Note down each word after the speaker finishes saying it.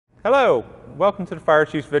Hello, welcome to the Fire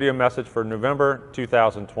Chief's video message for November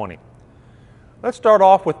 2020. Let's start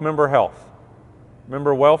off with member health,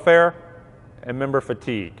 member welfare, and member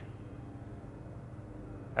fatigue.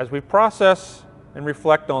 As we process and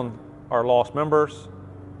reflect on our lost members,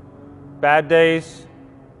 bad days,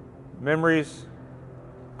 memories,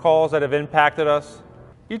 calls that have impacted us,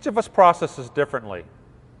 each of us processes differently.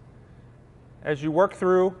 As you work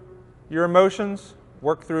through your emotions,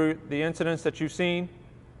 work through the incidents that you've seen,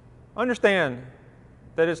 understand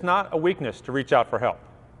that it's not a weakness to reach out for help.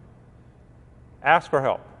 Ask for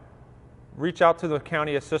help. Reach out to the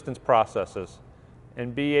county assistance processes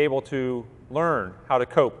and be able to learn how to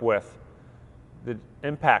cope with the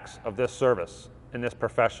impacts of this service in this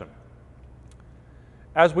profession.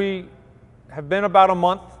 As we have been about a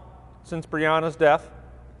month since Brianna's death,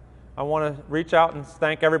 I want to reach out and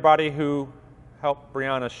thank everybody who helped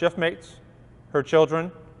Brianna's shift mates, her children,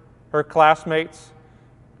 her classmates,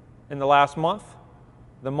 in the last month,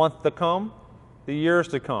 the month to come, the years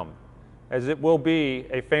to come, as it will be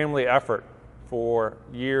a family effort for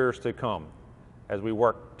years to come as we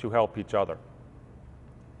work to help each other.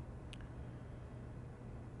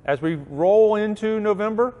 As we roll into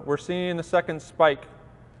November, we're seeing the second spike,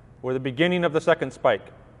 or the beginning of the second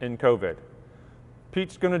spike in COVID.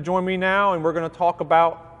 Pete's going to join me now, and we're going to talk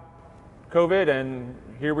about COVID, and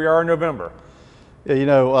here we are in November. Yeah, you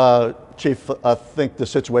know, Chief, I think the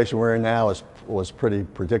situation we're in now was pretty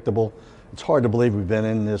predictable. It's hard to believe we've been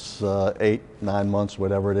in this 8, 9 months,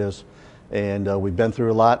 whatever it is, and we've been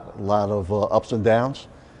through a lot of ups and downs.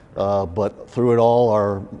 But through it all,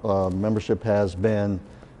 our membership has been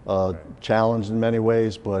challenged in many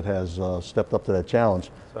ways, but has stepped up to that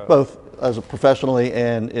challenge, both as a professionally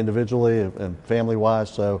and individually and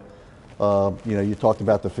family-wise. So. You know, you talked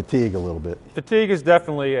about the fatigue a little bit. Fatigue is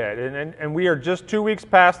definitely it, and we are just 2 weeks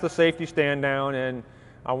past the safety stand down, and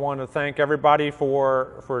I want to thank everybody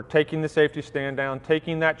for taking the safety stand down,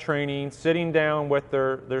 taking that training, sitting down with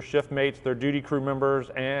their shift mates, their duty crew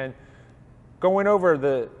members, and going over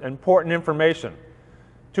the important information.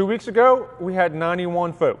 2 weeks ago, we had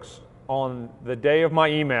 91 folks on the day of my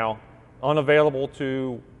email unavailable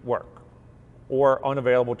to work or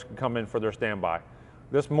unavailable to come in for their standby.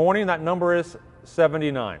 This morning, that number is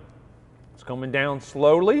 79. It's coming down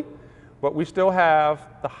slowly, but we still have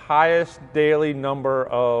the highest daily number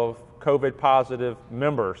of COVID positive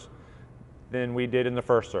members than we did in the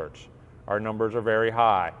first surge. Our numbers are very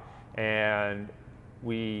high, and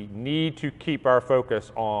we need to keep our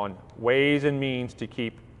focus on ways and means to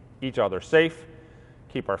keep each other safe,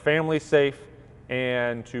 keep our families safe,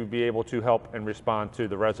 and to be able to help and respond to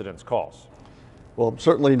the residents' calls. Well,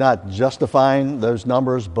 certainly not justifying those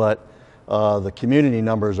numbers, but the community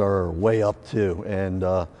numbers are way up too, and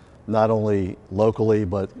not only locally,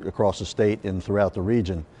 but across the state and throughout the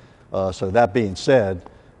region. So that being said,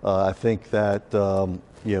 I think that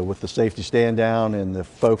you know, with the safety stand down and the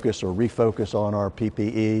focus or refocus on our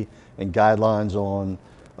PPE and guidelines on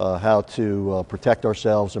how to protect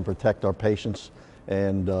ourselves and protect our patients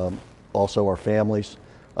and also our families,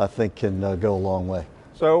 I think can go a long way.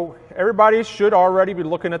 So everybody should already be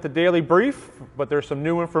looking at the daily brief, but there's some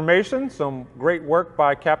new information. Some great work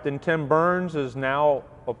by Captain Tim Burns is now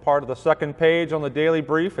a part of the second page on the daily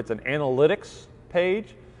brief. It's an analytics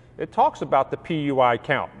page. It talks about the PUI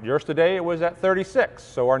count. Yesterday it was at 36,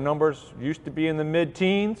 so our numbers used to be in the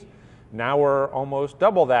mid-teens. Now we're almost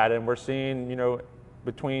double that, and we're seeing, you know,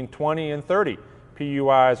 between 20 and 30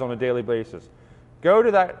 PUIs on a daily basis. Go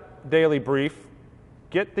to that daily brief,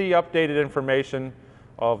 get the updated information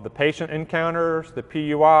of the patient encounters, the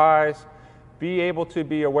PUIs, be able to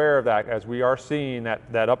be aware of that as we are seeing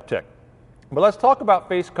that uptick. But let's talk about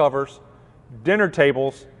face covers, dinner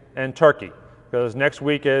tables, and turkey, because next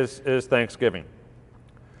week is Thanksgiving.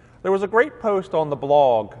 There was a great post on the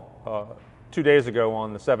blog 2 days ago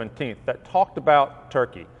on the 17th that talked about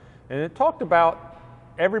turkey, and it talked about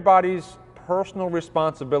everybody's personal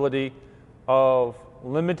responsibility of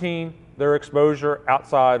limiting their exposure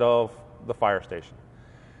outside of the fire station.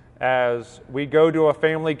 As we go to a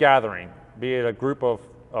family gathering, be it a group of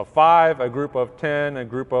 5, a group of 10, a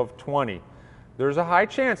group of 20, there's a high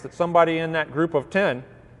chance that somebody in that group of 10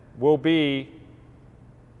 will be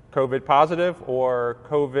COVID positive or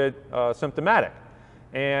COVID symptomatic.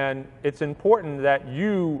 And it's important that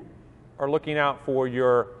you are looking out for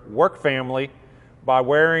your work family by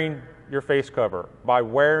wearing your face cover, by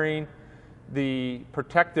wearing the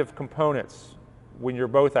protective components when you're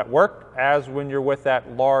both at work as when you're with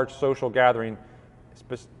that large social gathering,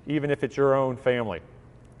 even if it's your own family.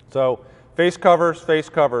 So face covers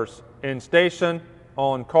in station,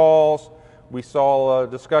 on calls, We saw a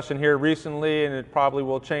discussion here recently, and it probably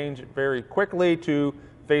will change very quickly to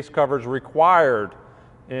face covers required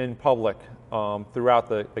in public throughout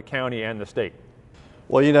the county and the state.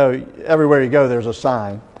 Well, you know, everywhere you go, there's a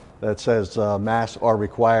sign that says masks are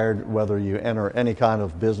required whether you enter any kind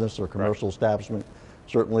of business or commercial establishment.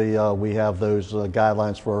 Certainly, we have those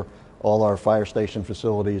guidelines for all our fire station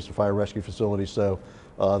facilities, fire rescue facilities, so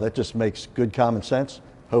that just makes good common sense.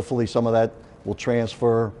 Hopefully some of that will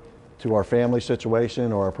transfer to our family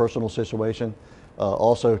situation or our personal situation,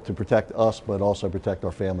 also to protect us, but also protect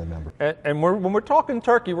our family members. And when we're talking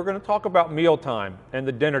turkey, we're going to talk about mealtime and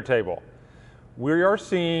the dinner table. We are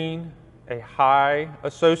seeing a high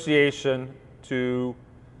association to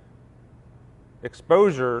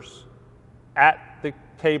exposures at the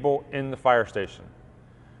table in the fire station.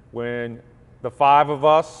 When the 5 of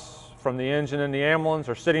us from the engine and the ambulance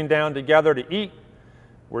are sitting down together to eat,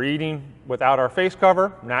 we're eating without our face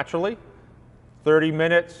cover, naturally. 30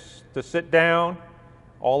 minutes to sit down,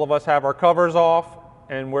 all of us have our covers off,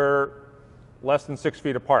 and we're less than 6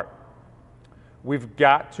 feet apart. We've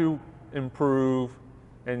got to improve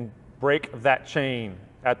and break that chain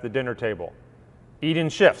at the dinner table. Eat in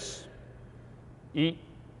shifts. Eat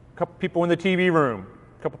a couple people in the TV room,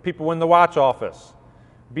 a couple people in the watch office.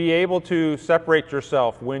 Be able to separate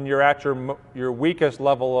yourself when you're at your weakest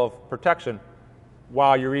level of protection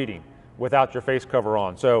while you're eating without your face cover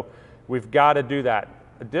on. So we've got to do that.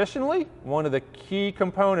 Additionally, one of the key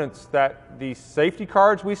components that the safety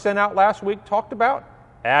cards we sent out last week talked about,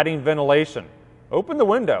 adding ventilation. Open the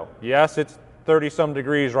window. Yes, it's 30-some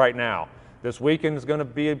degrees right now. This weekend is going to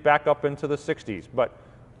be back up into the 60s, but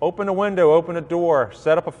open a window, open a door,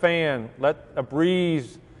 set up a fan, let a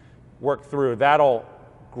breeze work through. That'll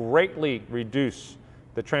greatly reduce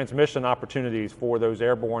the transmission opportunities for those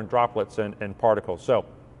airborne droplets and particles. So,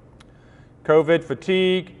 COVID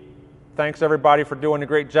fatigue, thanks everybody for doing a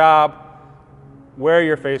great job. Wear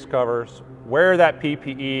your face covers, wear that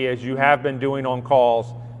PPE as you have been doing on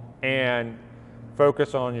calls, and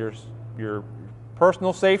focus on your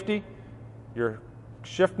personal safety, your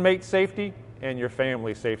shift mate safety, and your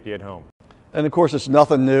family safety at home. And of course, it's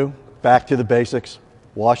nothing new. Back to the basics.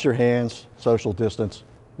 Wash your hands, social distance,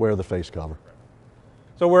 wear the face cover.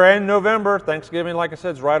 So we're in November. Thanksgiving, like I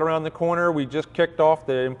said, is right around the corner. We just kicked off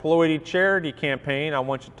the employee charity campaign. I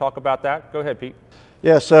want you to talk about that. Go ahead, Pete.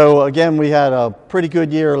 Yeah, so again, we had a pretty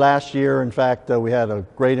good year last year. In fact, we had a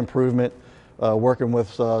great improvement working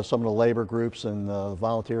with some of the labor groups and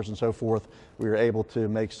volunteers and so forth. We were able to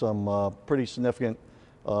make some pretty significant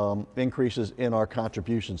increases in our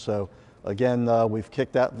contributions. So again, we've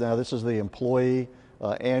kicked out, now this is the employee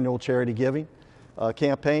annual charity giving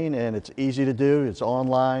campaign, and it's easy to do, it's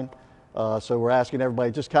online. So we're asking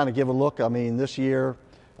everybody just kind of give a look. I mean, this year,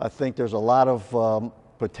 I think there's a lot of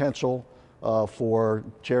potential for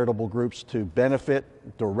charitable groups to benefit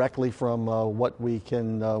directly from what we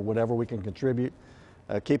can, whatever we can contribute.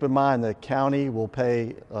 Keep in mind the county will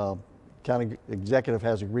pay, county executive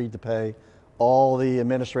has agreed to pay all the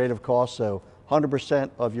administrative costs, so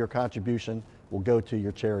 100% of your contribution will go to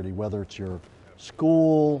your charity, whether it's your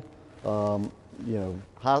school,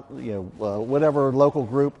 whatever local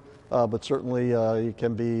group, but certainly it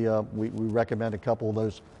can be, we recommend a couple of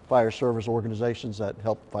those fire service organizations that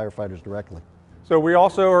help firefighters directly. So we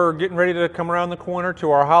also are getting ready to come around the corner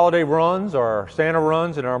to our holiday runs, our Santa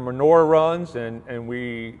runs and our menorah runs, and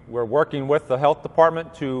we're working with the health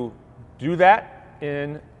department to do that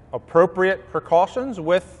in appropriate precautions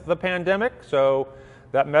with the pandemic. So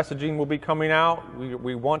that messaging will be coming out.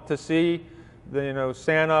 We want to see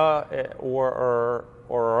Santa or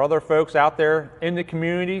other folks out there in the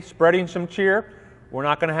community spreading some cheer. We're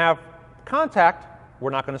not going to have contact. We're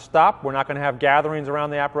not going to stop. We're not going to have gatherings around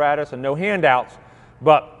the apparatus and no handouts,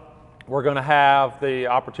 but we're going to have the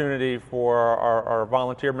opportunity for our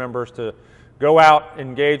volunteer members to go out,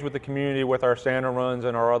 engage with the community with our Santa runs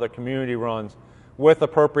and our other community runs with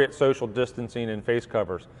appropriate social distancing and face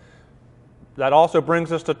covers. That also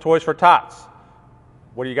brings us to Toys for Tots.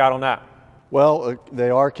 What do you got on that? Well, they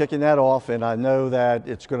are kicking that off, and I know that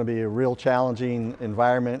it's going to be a real challenging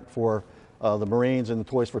environment for the Marines and the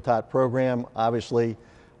Toys for Tot program. Obviously,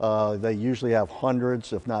 they usually have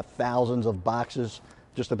hundreds, if not thousands, of boxes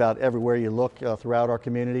just about everywhere you look throughout our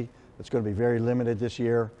community. It's going to be very limited this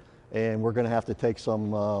year, and we're going to have to take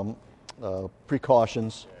some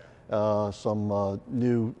precautions. It's going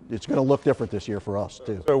to look different this year for us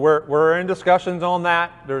too. So we're in discussions on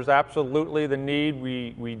that. There's absolutely the need.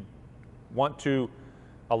 We want to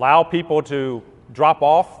allow people to drop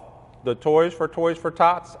off the Toys for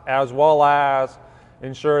Tots, as well as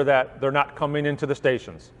ensure that they're not coming into the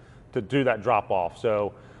stations to do that drop off.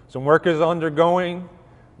 So Some work is undergoing.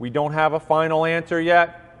 We don't have a final answer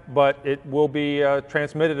yet, but it will be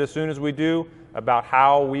transmitted as soon as we do about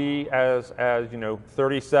how we, as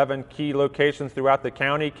 37 key locations throughout the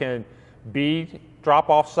county, can be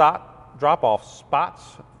drop-off spots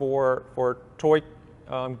for toy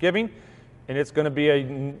giving. And it's going to be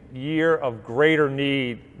a year of greater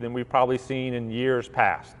need than we've probably seen in years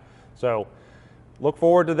past. So look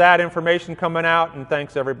forward to that information coming out, and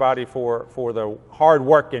thanks everybody for the hard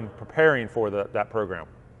work in preparing for that program.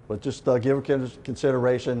 But just give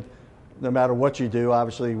consideration, no matter what you do,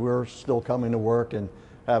 obviously we're still coming to work and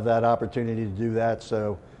have that opportunity to do that.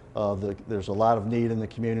 So there's a lot of need in the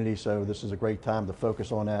community, so this is a great time to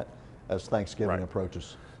focus on that as Thanksgiving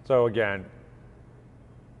approaches. So again,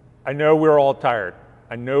 I know we're all tired.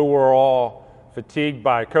 I know we're all fatigued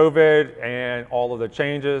by COVID and all of the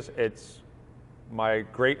changes. It's my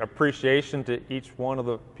great appreciation to each one of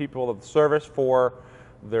the people of the service for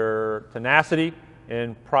their tenacity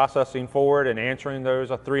in processing forward and answering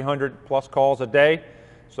those 300 plus calls a day.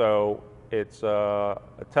 So it's a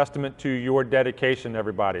testament to your dedication,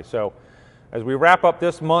 everybody. So as we wrap up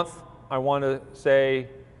this month, I want to say,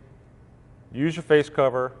 use your face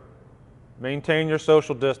cover, maintain your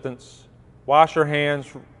social distance, wash your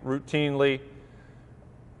hands routinely,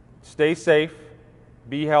 stay safe,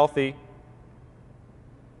 be healthy,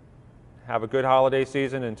 have a good holiday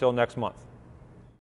season until next month.